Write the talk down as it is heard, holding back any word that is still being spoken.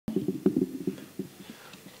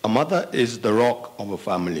A mother is the rock of a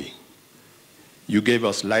family. You gave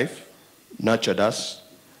us life, nurtured us,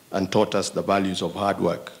 and taught us the values of hard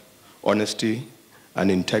work, honesty,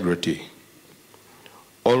 and integrity.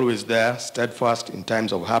 Always there, steadfast in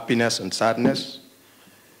times of happiness and sadness,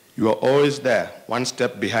 you are always there, one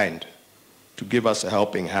step behind, to give us a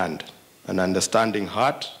helping hand, an understanding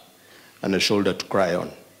heart, and a shoulder to cry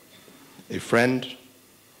on. A friend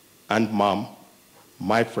and mom,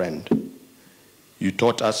 my friend, you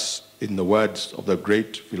taught us, in the words of the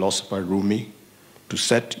great philosopher Rumi, to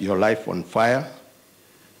set your life on fire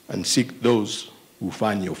and seek those who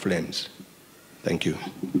fan your flames. Thank you.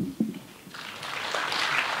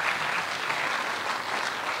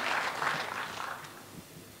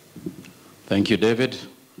 Thank you, David.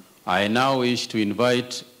 I now wish to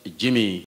invite Jimmy